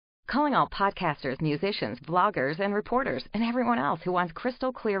Calling all podcasters, musicians, vloggers, and reporters, and everyone else who wants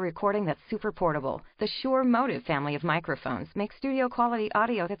crystal clear recording that's super portable. The Shure Motive family of microphones makes studio quality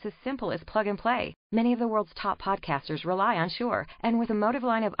audio that's as simple as plug and play. Many of the world's top podcasters rely on Shure, and with a Motive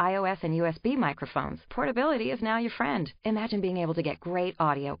line of iOS and USB microphones, portability is now your friend. Imagine being able to get great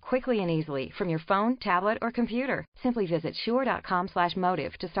audio quickly and easily from your phone, tablet, or computer. Simply visit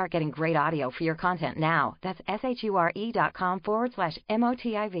shure.com/motive to start getting great audio for your content now. That's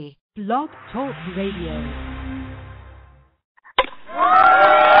SHURE.com/MOTIV. Blog Talk Radio.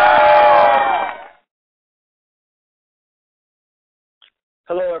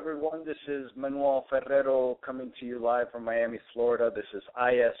 Hello, everyone. This is Manuel Ferrero coming to you live from Miami, Florida. This is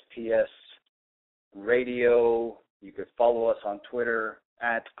ISPS Radio. You could follow us on Twitter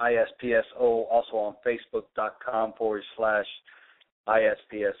at ISPSO, also on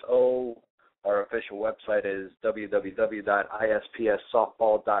Facebook.com/ISPSO. Our official website is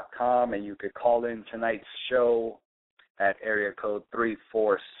www.ispssoftball.com, and you could call in tonight's show at area code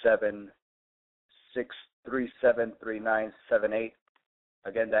 347-637-3978.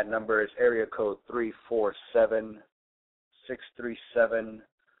 Again, that number is area code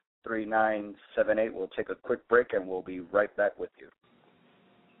 347-637-3978. We'll take a quick break, and we'll be right back with you.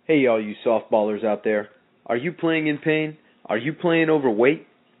 Hey, all you softballers out there. Are you playing in pain? Are you playing overweight?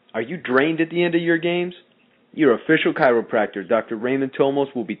 Are you drained at the end of your games? Your official chiropractor, Dr. Raymond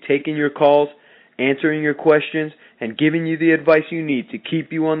Tomos, will be taking your calls, answering your questions, and giving you the advice you need to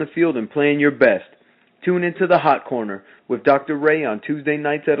keep you on the field and playing your best. Tune into the Hot Corner with Dr. Ray on Tuesday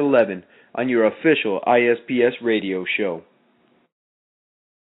nights at 11 on your official ISPS radio show.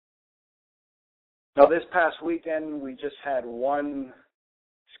 Now, this past weekend, we just had one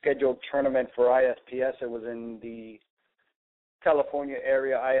scheduled tournament for ISPS. It was in the California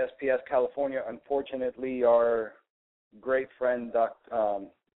area, ISPS California. Unfortunately, our great friend,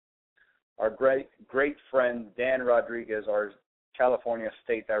 Dan Rodriguez, our California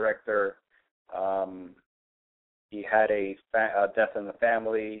State Director, he had a death in the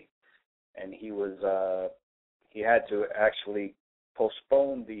family, and he had to actually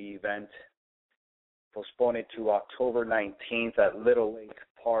postpone the event, postpone it to October 19th at Little Lake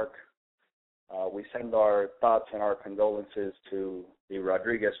Park. We send our thoughts and our condolences to the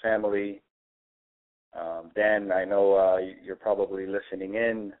Rodriguez family. Dan, I know you're probably listening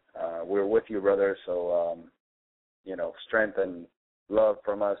in. We're with you, brother, so, strength and love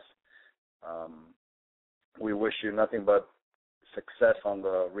from us. We wish you nothing but success on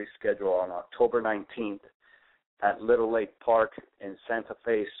the reschedule on October 19th at Little Lake Park in Santa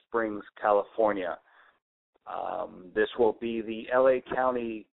Fe Springs, California. This will be the LA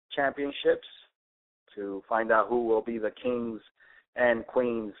County Championships to find out who will be the kings and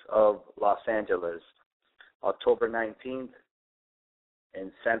queens of Los Angeles. October 19th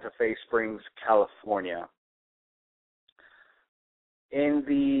in Santa Fe Springs, California. In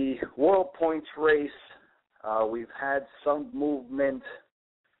the World Points race, we've had some movement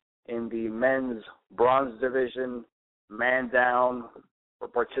in the men's bronze division. Man down. We're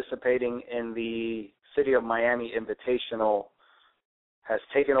participating in the City of Miami Invitational. Has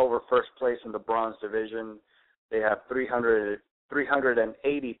taken over first place in the bronze division. They have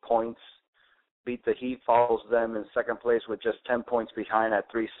 380 points. Beat the Heat follows them in second place with just 10 points behind at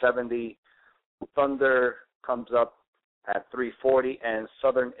 370. Thunder comes up at 340, and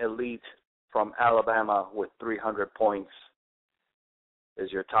Southern Elite from Alabama with 300 points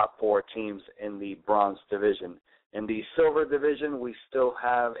is your top four teams in the bronze division. In the silver division, we still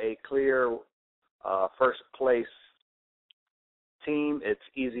have a clear first place team. It's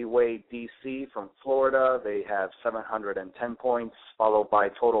Easy Way DC from Florida. They have 710 points, followed by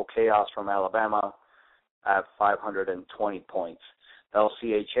Total Chaos from Alabama at 520 points.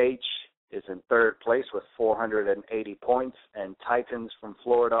 LCHH is in third place with 480 points, and Titans from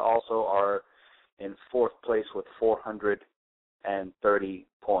Florida also are in fourth place with 430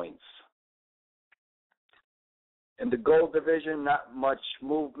 points. In the gold division, not much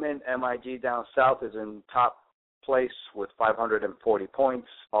movement. MIG down south is in top place with 540 points,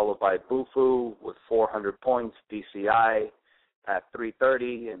 followed by Bufu with 400 points, DCI at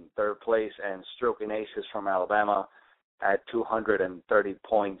 330 in third place, and Stroking Aces from Alabama at 230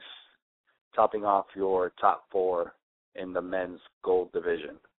 points, topping off your top four in the men's gold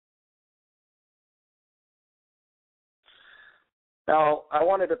division. Now, I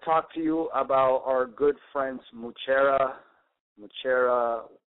wanted to talk to you about our good friends Muchera. Muchera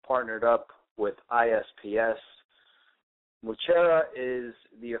partnered up with ISPS. Muchera is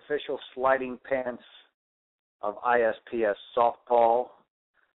the official sliding pants of ISPS softball.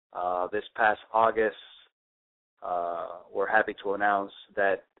 This past August, we're happy to announce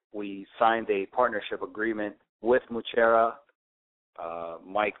that we signed a partnership agreement with Muchera.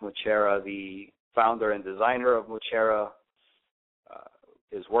 Mike Muchera, the founder and designer of Muchera,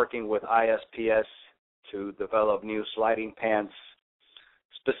 is working with ISPS to develop new sliding pants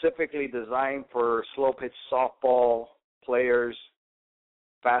specifically designed for slow pitch softball players,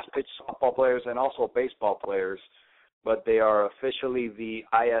 fast pitch softball players, and also baseball players. But they are officially the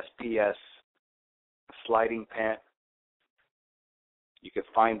ISPS sliding pant. You can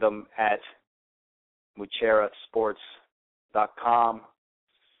find them at mucherasports.com.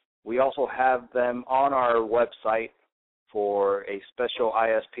 We also have them on our website for a special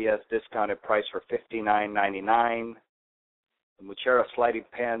ISPS discounted price for $59.99. The Muchera sliding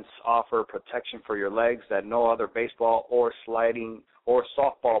pants offer protection for your legs that no other baseball or sliding or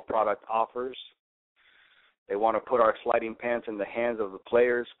softball product offers. They want to put our sliding pants in the hands of the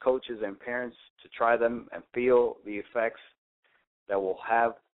players, coaches, and parents to try them and feel the effects that will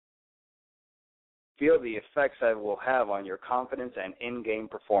have on your confidence and in-game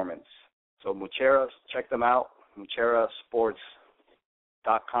performance. So Muchera, check them out,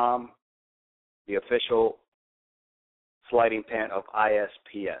 mucherasports.com, the official sliding pant of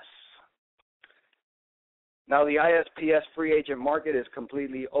ISPS. Now the ISPS free agent market is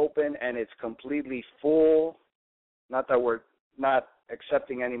completely open and it's completely full. Not that we're not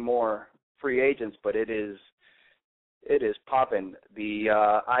accepting any more free agents, but it is popping. The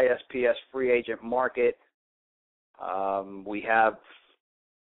ISPS free agent market, we have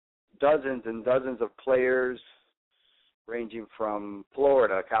dozens and dozens of players ranging from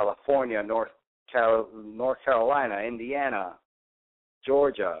Florida, California, North Carolina, Indiana,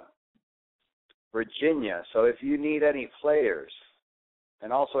 Georgia, Virginia. So if you need any players,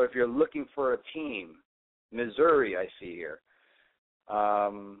 and also if you're looking for a team, Missouri I see here,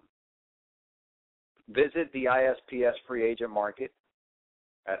 visit the ISPS free agent market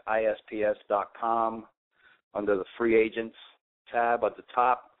at isps.com under the free agents tab at the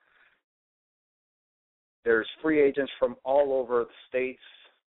top. There's free agents from all over the states.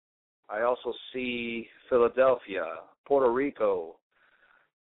 I also see Philadelphia, Puerto Rico,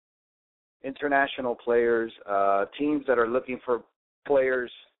 international players, teams that are looking for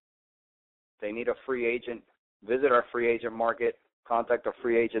players. They need a free agent. Visit our free agent market, contact the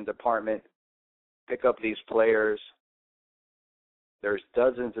free agent department, pick up these players. There's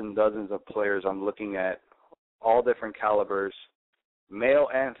dozens and dozens of players I'm looking at, all different calibers, male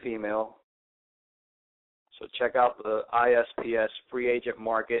and female. So check out the ISPS free agent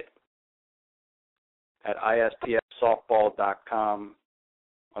market at ispssoftball.com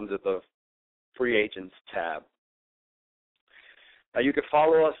under the free agents tab. Now you can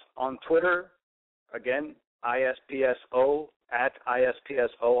follow us on Twitter, again, ISPSO, at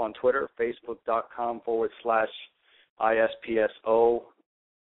ISPSO on Twitter, facebook.com/ISPSO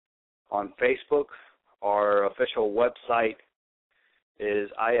on Facebook. Our official website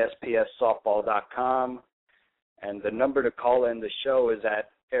is ispssoftball.com, and the number to call in the show is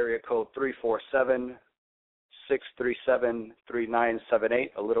at area code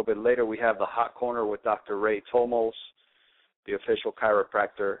 347-637-3978. A little bit later, we have the Hot Corner with Dr. Ray Tomos, the official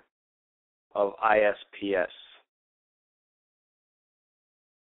chiropractor of ISPS.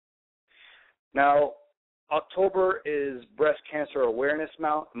 Now, October is Breast Cancer Awareness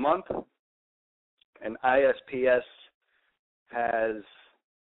Month, and ISPS has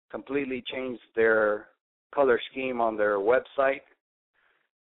completely changed their color scheme on their website.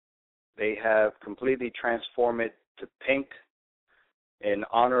 They have completely transformed it to pink in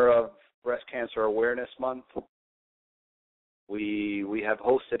honor of Breast Cancer Awareness Month. We have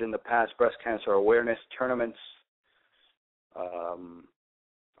hosted in the past breast cancer awareness tournaments.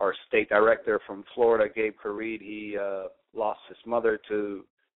 Our state director from Florida, Gabe Careed, he lost his mother to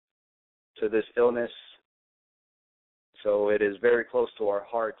this illness. So it is very close to our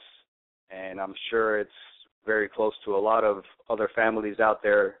hearts, and I'm sure it's very close to a lot of other families out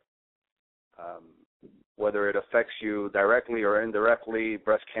there. Whether it affects you directly or indirectly,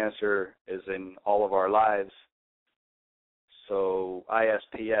 breast cancer is in all of our lives. So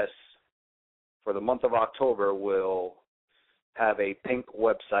ISPS, for the month of October, will have a pink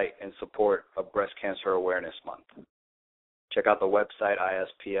website in support of Breast Cancer Awareness Month. Check out the website,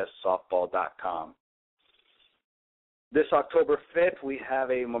 ispssoftball.com. This October 5th, we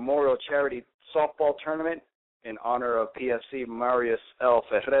have a Memorial Charity Softball Tournament in honor of PFC Marius L.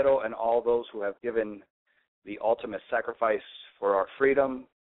 Ferrero and all those who have given the ultimate sacrifice for our freedom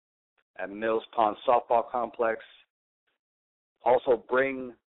at Mills Pond Softball Complex. Also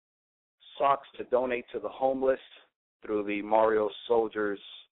bring socks to donate to the homeless through the Mario Soldiers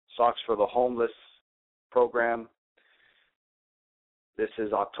Socks for the Homeless program. This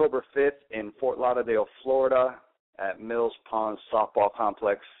is October 5th in Fort Lauderdale, Florida, at Mills Pond Softball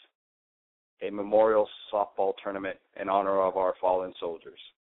Complex, a memorial softball tournament in honor of our fallen soldiers.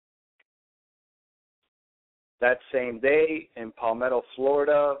 That same day in Palmetto,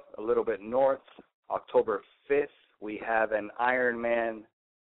 Florida, a little bit north, October 5th, we have an Ironman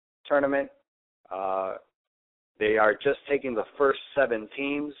tournament. They are just taking the first 7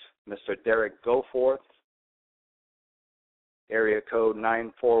 teams. Mr. Derek Goforth, area code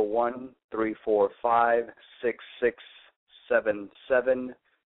 941-345-6677,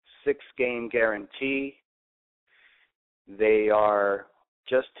 6-game guarantee. They are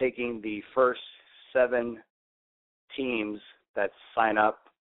just taking the first 7 teams that sign up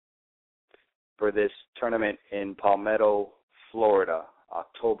for this tournament in Palmetto, Florida,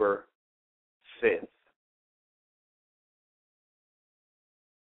 October 5th.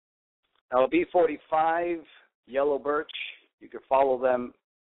 Now, B45, Yellow Birch, you can follow them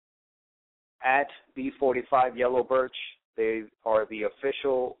at B45 Yellow Birch. They are the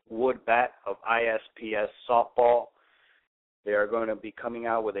official wood bat of ISPS softball. They are going to be coming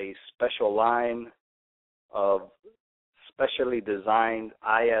out with a special line of specially designed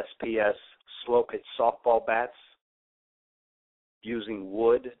ISPS slow pitch softball bats using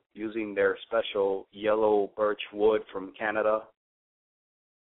wood, using their special yellow birch wood from Canada.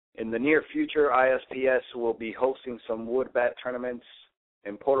 In the near future, ISPS will be hosting some wood bat tournaments.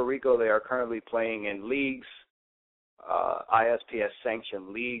 In Puerto Rico, they are currently playing in leagues, ISPS-sanctioned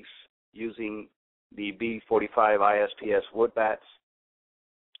leagues, using the B45 ISPS wood bats.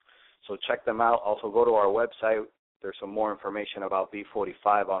 So check them out. Also go to our website. There's some more information about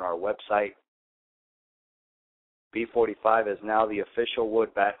B45 on our website. B45 is now the official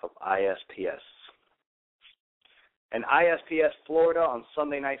wood bat of ISPS. And ISPS Florida on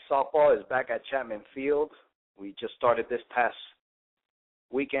Sunday Night Softball is back at Chapman Field. We just started this past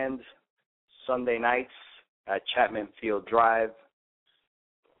weekend, Sunday nights at Chapman Field Drive,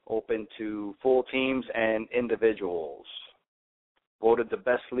 open to full teams and individuals. Voted the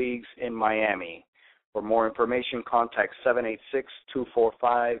best leagues in Miami. For more information, contact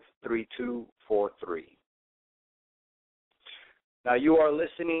 786-245-3243. Now you are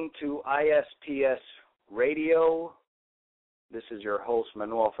listening to ISPS Radio. This is your host,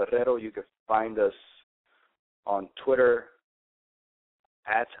 Manuel Ferrero. You can find us on Twitter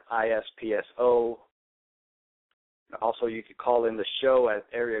at ISPSO. Also, you can call in the show at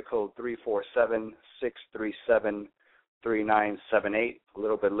area code 347-637-3978. A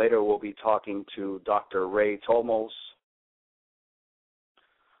little bit later, we'll be talking to Dr. Ray Tomos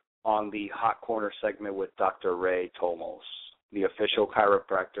on the Hot Corner segment with Dr. Ray Tomos, the official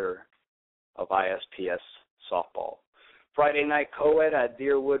chiropractor of ISPS softball. Friday night co-ed at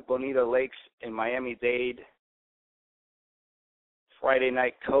Deerwood Bonita Lakes in Miami-Dade. Friday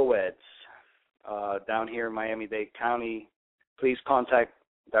night co-eds down here in Miami-Dade County. Please contact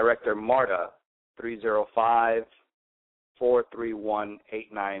Director Marta,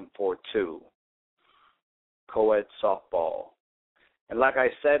 305-431-8942. Co-ed softball. And like I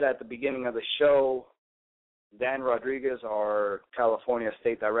said at the beginning of the show, Dan Rodriguez, our California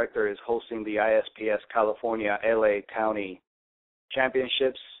State Director, is hosting the ISPS California LA County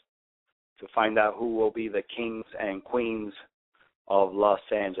Championships to find out who will be the kings and queens of Los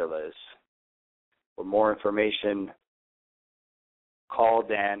Angeles. For more information, call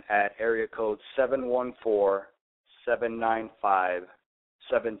Dan at area code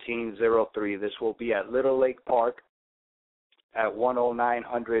 714-795-1703. This will be at Little Lake Park at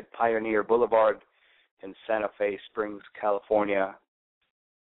 10900 Pioneer Boulevard in Santa Fe Springs, California.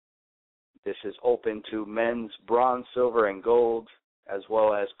 This is open to men's bronze, silver, and gold, as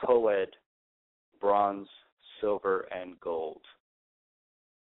well as co-ed bronze, silver, and gold.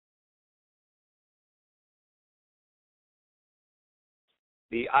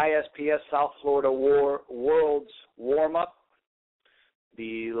 The ISPS South Florida World's Warm-Up,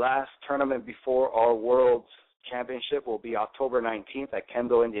 the last tournament before our World's Championship, will be October 19th at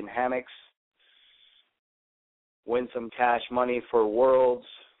Kendall Indian Hammocks. Win some cash money for Worlds.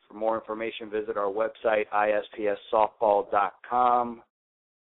 For more information, visit our website, ispssoftball.com,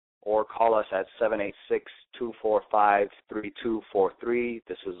 or call us at 786-245-3243.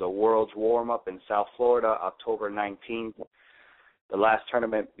 This is the World's Warm-Up in South Florida, October 19th, the last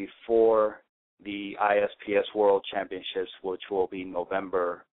tournament before the ISPS World Championships, which will be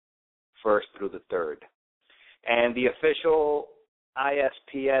November 1st through the 3rd. And the official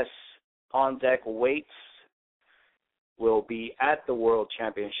ISPS on-deck weights will be at the World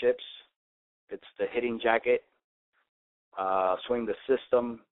Championships. It's the hitting jacket, swing the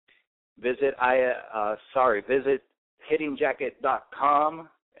system. Visit hittingjacket.com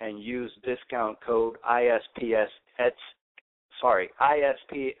and use discount code ISPS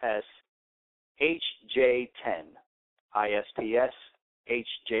HJ10. ISPS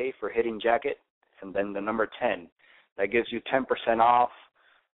HJ for Hitting Jacket, and then the number 10. That gives you 10% off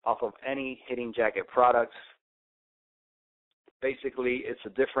of any Hitting Jacket products. Basically,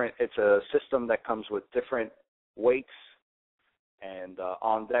 it's a system that comes with different weights and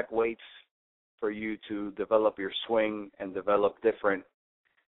on-deck weights for you to develop your swing and develop different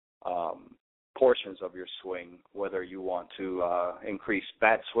portions of your swing, whether you want to increase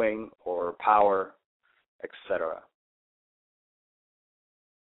bat swing or power, etc.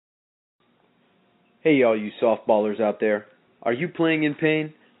 Hey, all you softballers out there. Are you playing in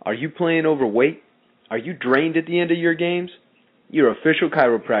pain? Are you playing overweight? Are you drained at the end of your games? Your official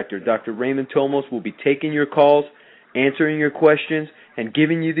chiropractor, Dr. Raymond Tomos, will be taking your calls, answering your questions, and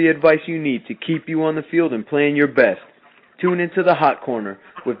giving you the advice you need to keep you on the field and playing your best. Tune into the Hot Corner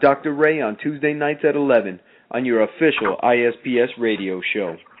with Dr. Ray on Tuesday nights at 11 on your official ISPS radio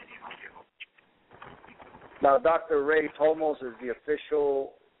show. Now, Dr. Ray Tomos is the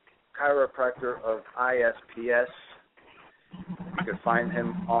official chiropractor of ISPS. You can find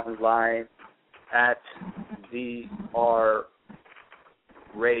him online at DrRayT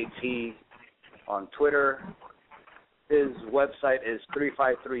on Twitter. His website is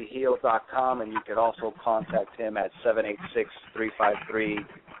 353heal.com, and you can also contact him at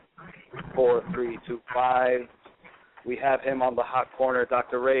 786-353-4325. We have him on the Hot Corner.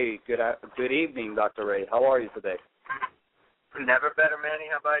 Dr. Ray, good evening, Dr. Ray. How are you today? Never better, Manny.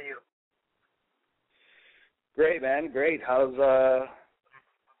 How about you? Great, man. Great. How's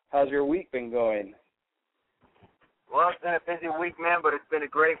your week been going? Well, it's been a busy week, man, but it's been a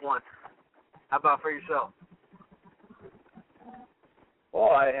great one. How about for yourself?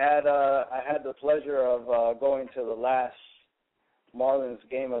 Well, I had the pleasure of going to the last Marlins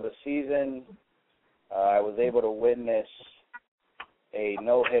game of the season. I was able to witness a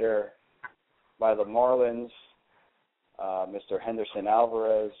no-hitter by the Marlins. Mr. Henderson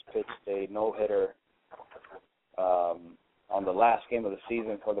Alvarez pitched a no-hitter on the last game of the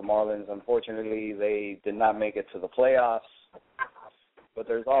season for the Marlins. Unfortunately, they did not make it to the playoffs, but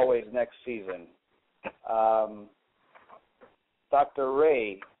there's always next season. Dr.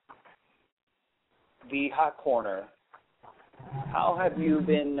 Ray, the Hot Corner, how have you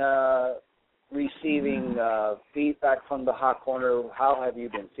been receiving feedback from the Hot Corner? How have you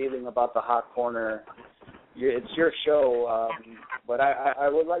been feeling about the Hot Corner? It's your show, but I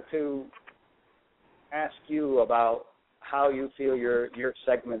would like to ask you about how you feel your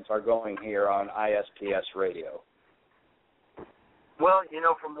segments are going here on ISPS Radio. Well,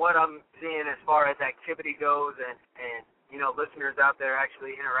 from what I'm seeing as far as activity goes and listeners out there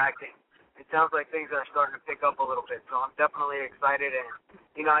actually interacting, it sounds like things are starting to pick up a little bit. So I'm definitely excited, and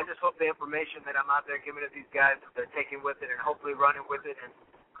I just hope the information that I'm out there giving to these guys, they're taking with it and hopefully running with it. And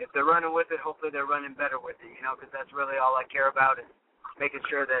if they're running with it, hopefully they're running better with it. Because that's really all I care about is making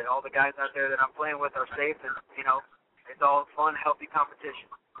sure that all the guys out there that I'm playing with are safe, and it's all fun, healthy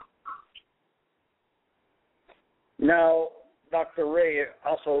competition. Now, Dr. Ray,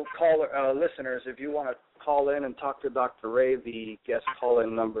 also listeners, if you want to call in and talk to Dr. Ray, the guest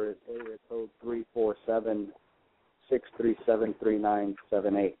call-in number is area code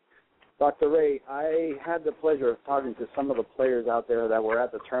 347-637-3978. Dr. Ray, I had the pleasure of talking to some of the players out there that were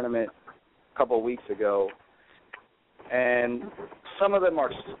at the tournament a couple of weeks ago, and some of them are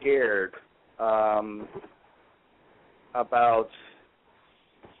scared about,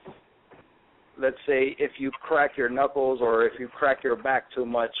 let's say, if you crack your knuckles or if you crack your back too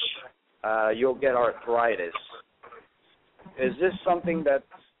much, you'll get arthritis. Is this something that's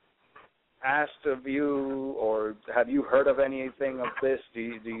asked of you, or have you heard of anything of this? Do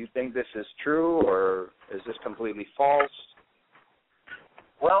you think this is true, or is this completely false?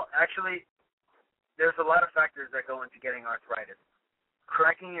 Well, actually, there's a lot of factors that go into getting arthritis.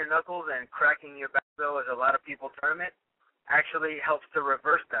 Cracking your knuckles and cracking your back, though, as a lot of people term it, actually helps to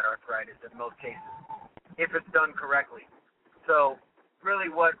reverse that arthritis in most cases, if it's done correctly. So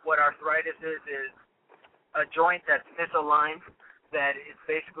really what arthritis is a joint that's misaligned, that is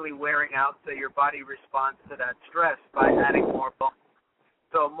basically wearing out, so your body responds to that stress by adding more bone.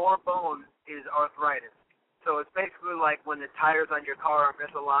 So more bone is arthritis. So it's basically like when the tires on your car are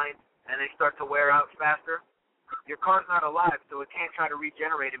misaligned and they start to wear out faster. Your car's not alive, so it can't try to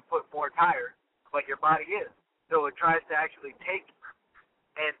regenerate and put more tires, but your body is. So it tries to actually take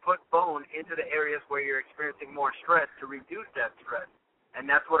and put bone into the areas where you're experiencing more stress to reduce that stress. And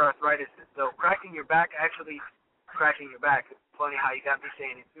that's what arthritis is. So cracking your back, funny how you got me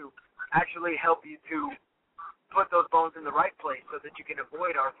saying it too, actually help you to put those bones in the right place so that you can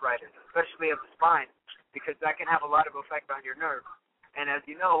avoid arthritis, especially of the spine, because that can have a lot of effect on your nerves. And as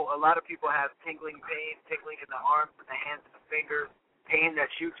you know, a lot of people have tingling pain, tingling in the arms and the hands and the fingers, pain that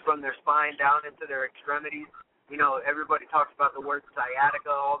shoots from their spine down into their extremities. You know, everybody talks about the word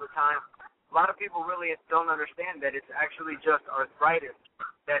sciatica all the time. A lot of people really don't understand that it's actually just arthritis,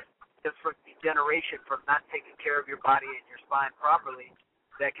 that's just from degeneration from not taking care of your body and your spine properly,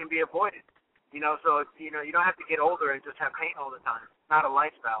 that can be avoided. You know, so it's, you know, you don't have to get older and just have pain all the time. It's not a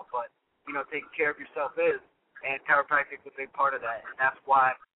lifestyle, but, you know, taking care of yourself is. And chiropractic is a big part of that. And that's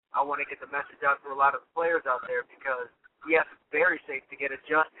why I want to get the message out to a lot of players out there, because, yes, it's very safe to get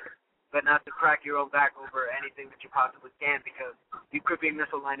adjusted, but not to crack your own back over anything that you possibly can, because you could be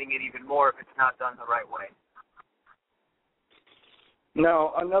misaligning it even more if it's not done the right way.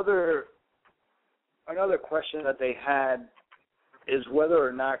 Now, another question that they had is whether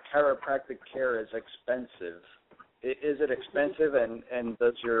or not chiropractic care is expensive. Is it expensive, and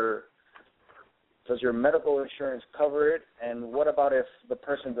does your medical insurance cover it? And what about if the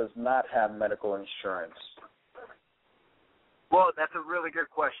person does not have medical insurance? Well, that's a really good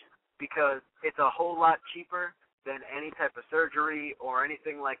question, because it's a whole lot cheaper than any type of surgery or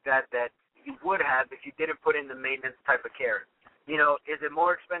anything like that you would have if you didn't put in the maintenance type of care. You know, is it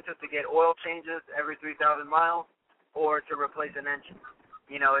more expensive to get oil changes every 3,000 miles or to replace an engine?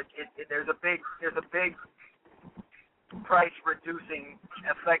 You know, there's a big price reducing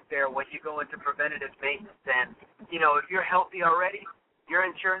effect there when you go into preventative maintenance. And, you know, if you're healthy already, your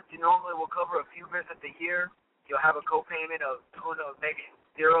insurance normally will cover a few visits a year. You'll have a co-payment of maybe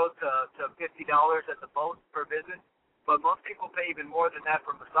 $0 to $50 at the most per visit. But most people pay even more than that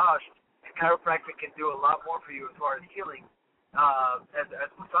for massage. And chiropractic can do a lot more for you as far as healing as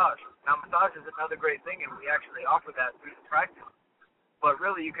massage. Now, massage is another great thing, and we actually offer that through the practice. But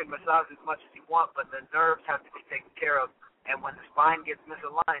really, you can massage as much as you want, but the nerves have to be taken care of. And when the spine gets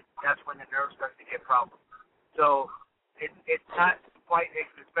misaligned, that's when the nerves start to get problems. So it's not quite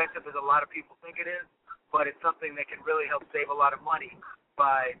as expensive as a lot of people think it is, but it's something that can really help save a lot of money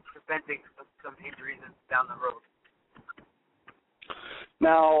by preventing some injuries down the road.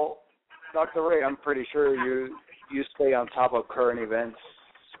 Now, Dr. Ray, I'm pretty sure you stay on top of current events,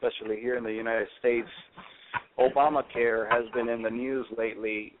 especially here in the United States. Obamacare has been in the news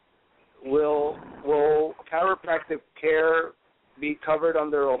lately. Will chiropractic care be covered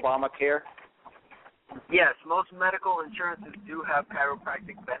under Obamacare? Yes, most medical insurances do have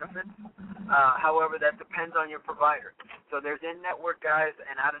chiropractic benefits. However, that depends on your provider. So there's in-network guys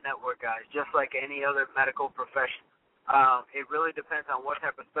and out-of-network guys, just like any other medical profession. It really depends on what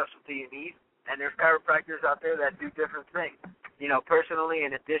type of specialty you need. And there's chiropractors out there that do different things. You know, personally,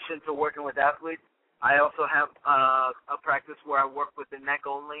 in addition to working with athletes, I also have a practice where I work with the neck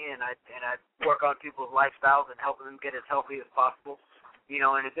only, and I work on people's lifestyles and helping them get as healthy as possible, you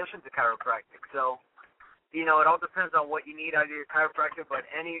know, in addition to chiropractic. So, you know, it all depends on what you need out of your chiropractor, but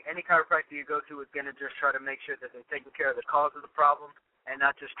any chiropractor you go to is going to just try to make sure that they're taking care of the cause of the problem and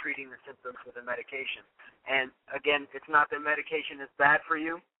not just treating the symptoms with a medication. And, again, it's not that medication is bad for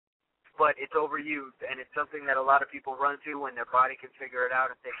you, but it's overused, and it's something that a lot of people run to when their body can figure it out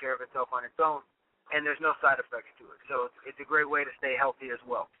and take care of itself on its own. And there's no side effects to it. So it's a great way to stay healthy as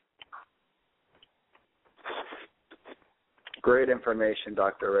well. Great information,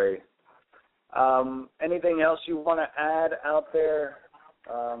 Dr. Ray. Anything else you want to add out there?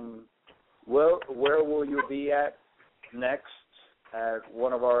 Where will you be at next at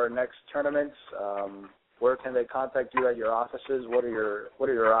one of our next tournaments? Where can they contact you at your offices? What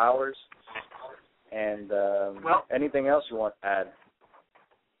are your hours? And anything else you want to add?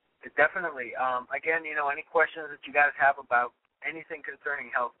 Definitely. Again, you know, any questions that you guys have about anything concerning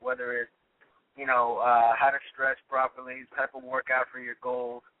health, whether it's, you know, how to stretch properly, type of workout for your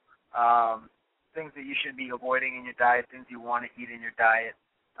goals, things that you should be avoiding in your diet, things you want to eat in your diet,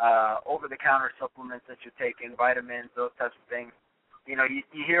 over-the-counter supplements that you're taking, vitamins, those types of things. You know, you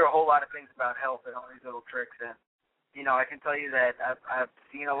hear a whole lot of things about health and all these little tricks, and, you know, I can tell you that I've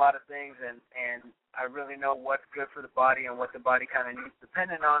seen a lot of things, and I really know what's good for the body and what the body kind of needs,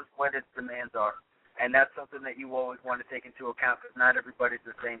 depending on what its demands are. And that's something that you always want to take into account, because not everybody's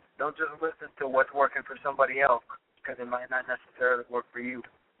the same. Don't just listen to what's working for somebody else, because it might not necessarily work for you.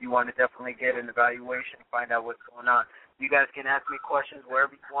 You want to definitely get an evaluation and find out what's going on. You guys can ask me questions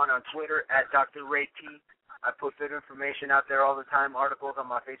wherever you want on Twitter at Dr. Ray T. I put good information out there all the time, articles on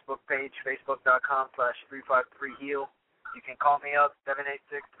my Facebook page, facebook.com/353HEAL. You can call me up,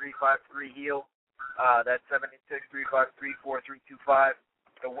 786-353-HEAL. That's 786-353-4325.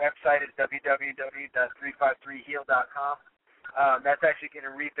 The website is www.353heal.com. That's actually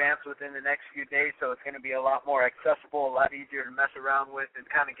getting revamped within the next few days, so it's going to be a lot more accessible, a lot easier to mess around with and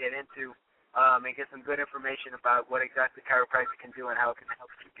kind of get into and get some good information about what exactly chiropractic can do and how it can help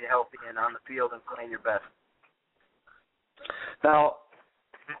keep you healthy and on the field and playing your best. Now,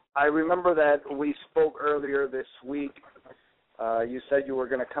 I remember that we spoke earlier this week. You said you were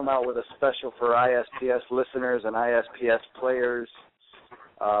going to come out with a special for ISPS listeners and ISPS players.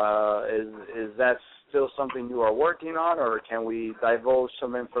 Is that still something you are working on, or can we divulge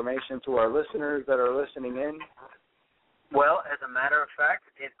some information to our listeners that are listening in? Well, as a matter of fact,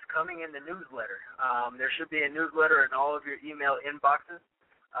 it's coming in the newsletter. There should be a newsletter in all of your email inboxes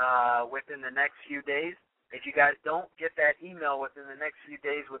within the next few days. If you guys don't get that email within the next few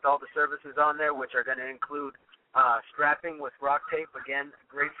days with all the services on there, which are going to include strapping with rock tape, again,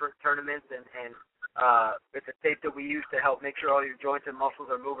 great for tournaments, and it's a tape that we use to help make sure all your joints and muscles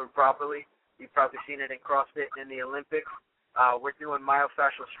are moving properly. You've probably seen it in CrossFit and in the Olympics. We're doing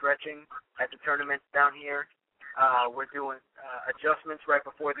myofascial stretching at the tournaments down here. We're doing adjustments right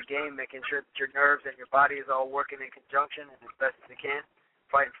before the game, making sure that your nerves and your body is all working in conjunction and as best as it can,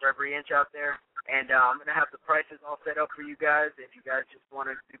 fighting for every inch out there. And I'm going to have the prices all set up for you guys. If you guys just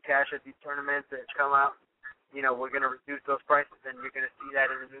want to do cash at these tournaments and come out, we're going to reduce those prices, and you're going to see that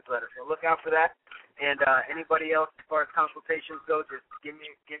in the newsletter. So look out for that. And anybody else, as far as consultations go, just give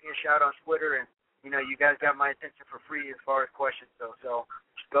me a shout on Twitter, and you guys got my attention for free as far as questions go. So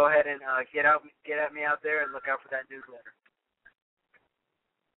go ahead and get at me out there and look out for that newsletter.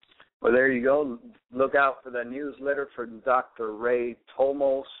 Well, there you go. Look out for the newsletter from Dr. Ray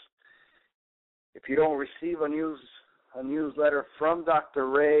Tolmos. If you don't receive a newsletter from Dr.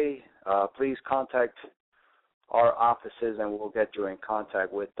 Ray, please contact our offices and we'll get you in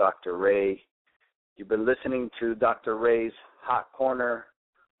contact with Dr. Ray. You've been listening to Dr. Ray's Hot Corner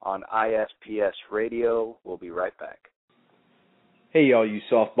on ISPS Radio. We'll be right back. Hey, all you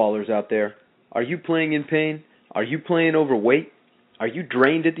softballers out there. Are you playing in pain? Are you playing overweight? Are you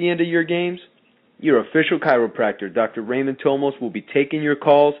drained at the end of your games? Your official chiropractor, Dr. Raymond Tomos, will be taking your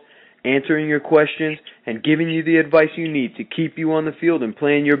calls, answering your questions, and giving you the advice you need to keep you on the field and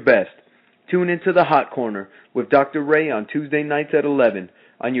playing your best. Tune into the Hot Corner with Dr. Ray on Tuesday nights at 11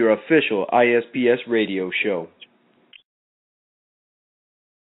 on your official ISPS radio show.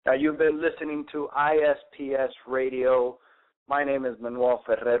 Now, you've been listening to ISPS Radio. My name is Manuel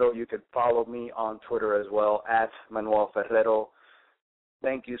Ferrero. You can follow me on Twitter as well, at Manuel Ferrero.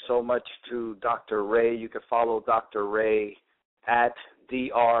 Thank you so much to Dr. Ray. You can follow Dr. Ray at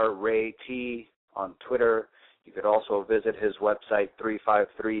DrRayT on Twitter. You could also visit his website,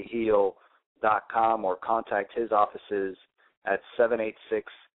 353heal.com, or contact his offices at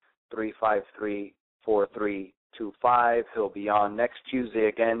 786-353-4325. He'll be on next Tuesday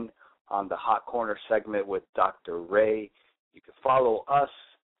again on the Hot Corner segment with Dr. Ray. You can follow us,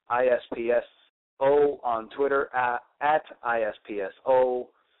 ISPSO, on Twitter at ISPSO.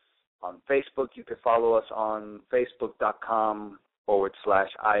 On Facebook, you can follow us on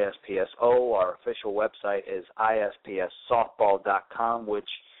facebook.com/ISPSO. Our official website is ISPSsoftball.com, which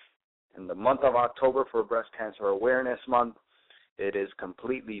in the month of October for Breast Cancer Awareness Month, it is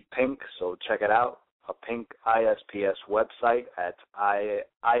completely pink, so check it out. A pink ISPS website at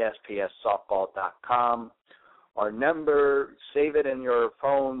ISPSsoftball.com. Our number, save it in your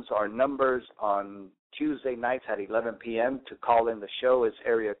phones, our numbers on Tuesday nights at 11 p.m. to call in the show is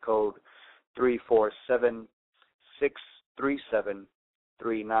area code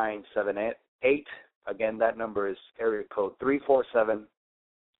 347-637-3978. Again, that number is area code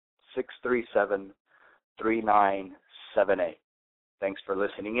 347-637-3978. Thanks for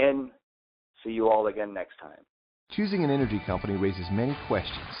listening in. See you all again next time. Choosing an energy company raises many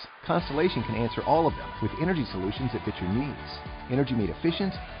questions. Constellation can answer all of them with energy solutions that fit your needs. Energy made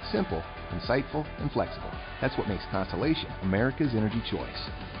efficient, simple, insightful, and flexible. That's what makes Constellation America's energy choice.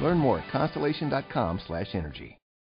 Learn more at constellation.com/energy.